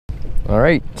All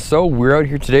right, so we're out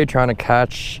here today trying to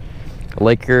catch a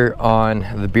Laker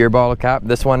on the beer bottle cap.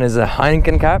 This one is a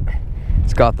Heineken cap.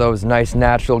 It's got those nice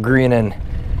natural green and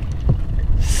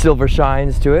silver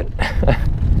shines to it.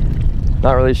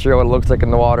 Not really sure what it looks like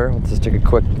in the water. Let's just take a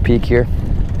quick peek here.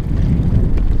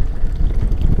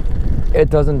 It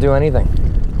doesn't do anything.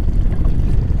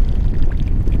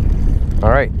 All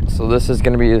right, so this is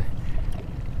gonna be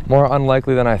more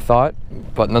unlikely than I thought,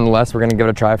 but nonetheless, we're gonna give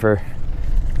it a try for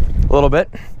a little bit.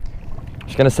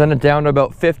 Just gonna send it down to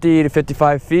about 50 to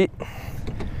 55 feet.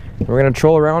 We're gonna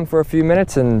troll around for a few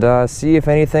minutes and see if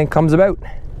anything comes about.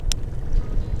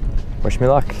 Wish me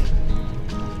luck.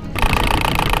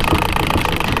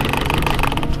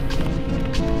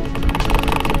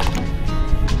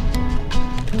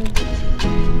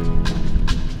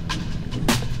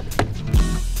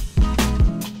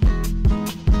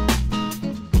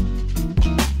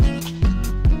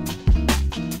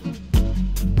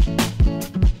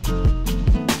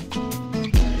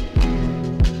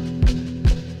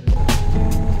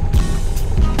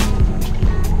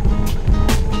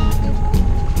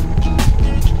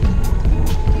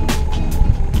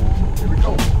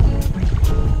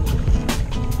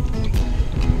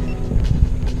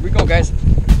 Guys.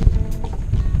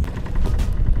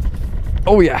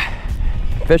 Oh yeah,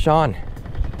 fish on.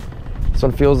 This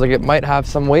one feels like it might have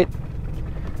some weight.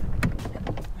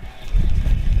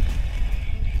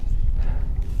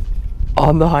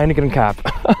 On the Heineken cap.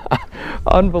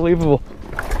 Unbelievable.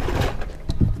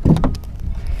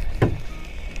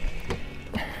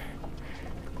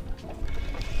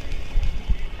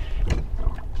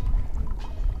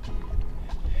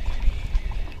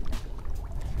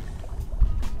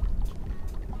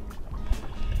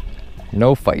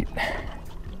 No fight.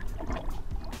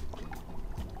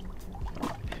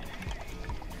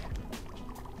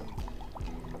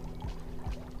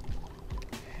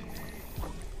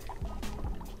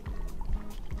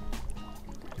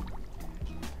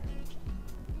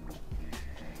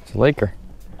 It's a Laker.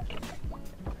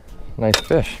 Nice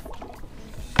fish.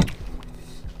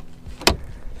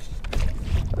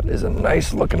 That is a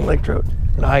nice looking lake trout.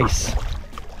 Nice.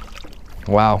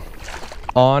 Wow.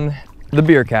 On the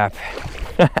beer cap.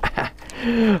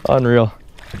 Unreal.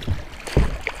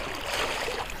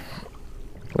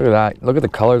 Look at that. Look at the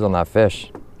colors on that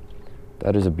fish.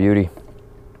 That is a beauty.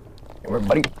 Come here,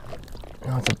 buddy.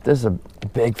 Oh, this is a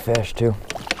big fish too.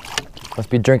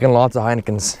 Must be drinking lots of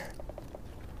Heinekens.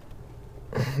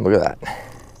 Look at that.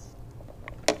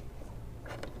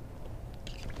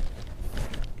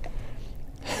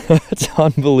 That's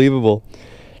unbelievable.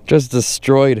 Just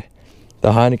destroyed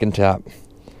the Heineken cap.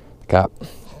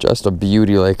 Just a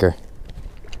beauty Laker.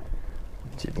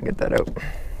 See if we can get that out.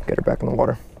 Get her back in the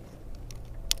water.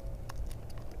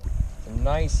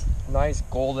 Nice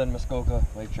golden Muskoka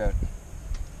lake trout.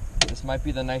 This might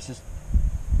be the nicest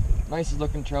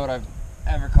looking trout I've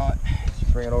ever caught. Let's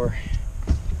just bring it over.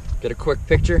 Get a quick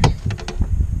picture.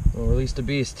 We'll release the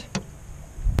beast.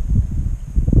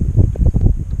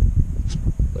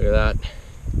 Look at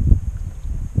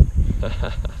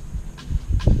that.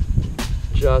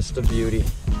 Just a beauty.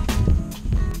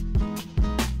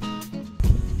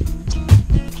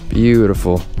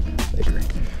 Beautiful Laker.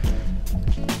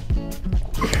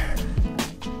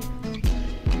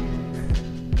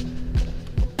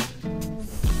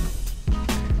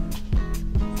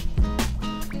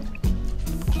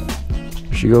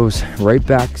 She goes right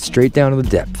back, straight down to the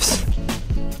depths.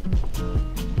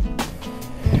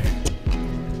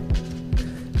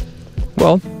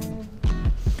 Well,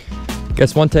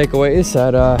 guess one takeaway is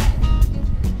that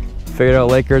figured out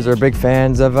Lakers are big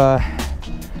fans of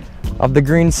the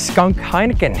green skunk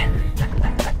Heineken.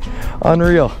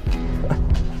 Unreal.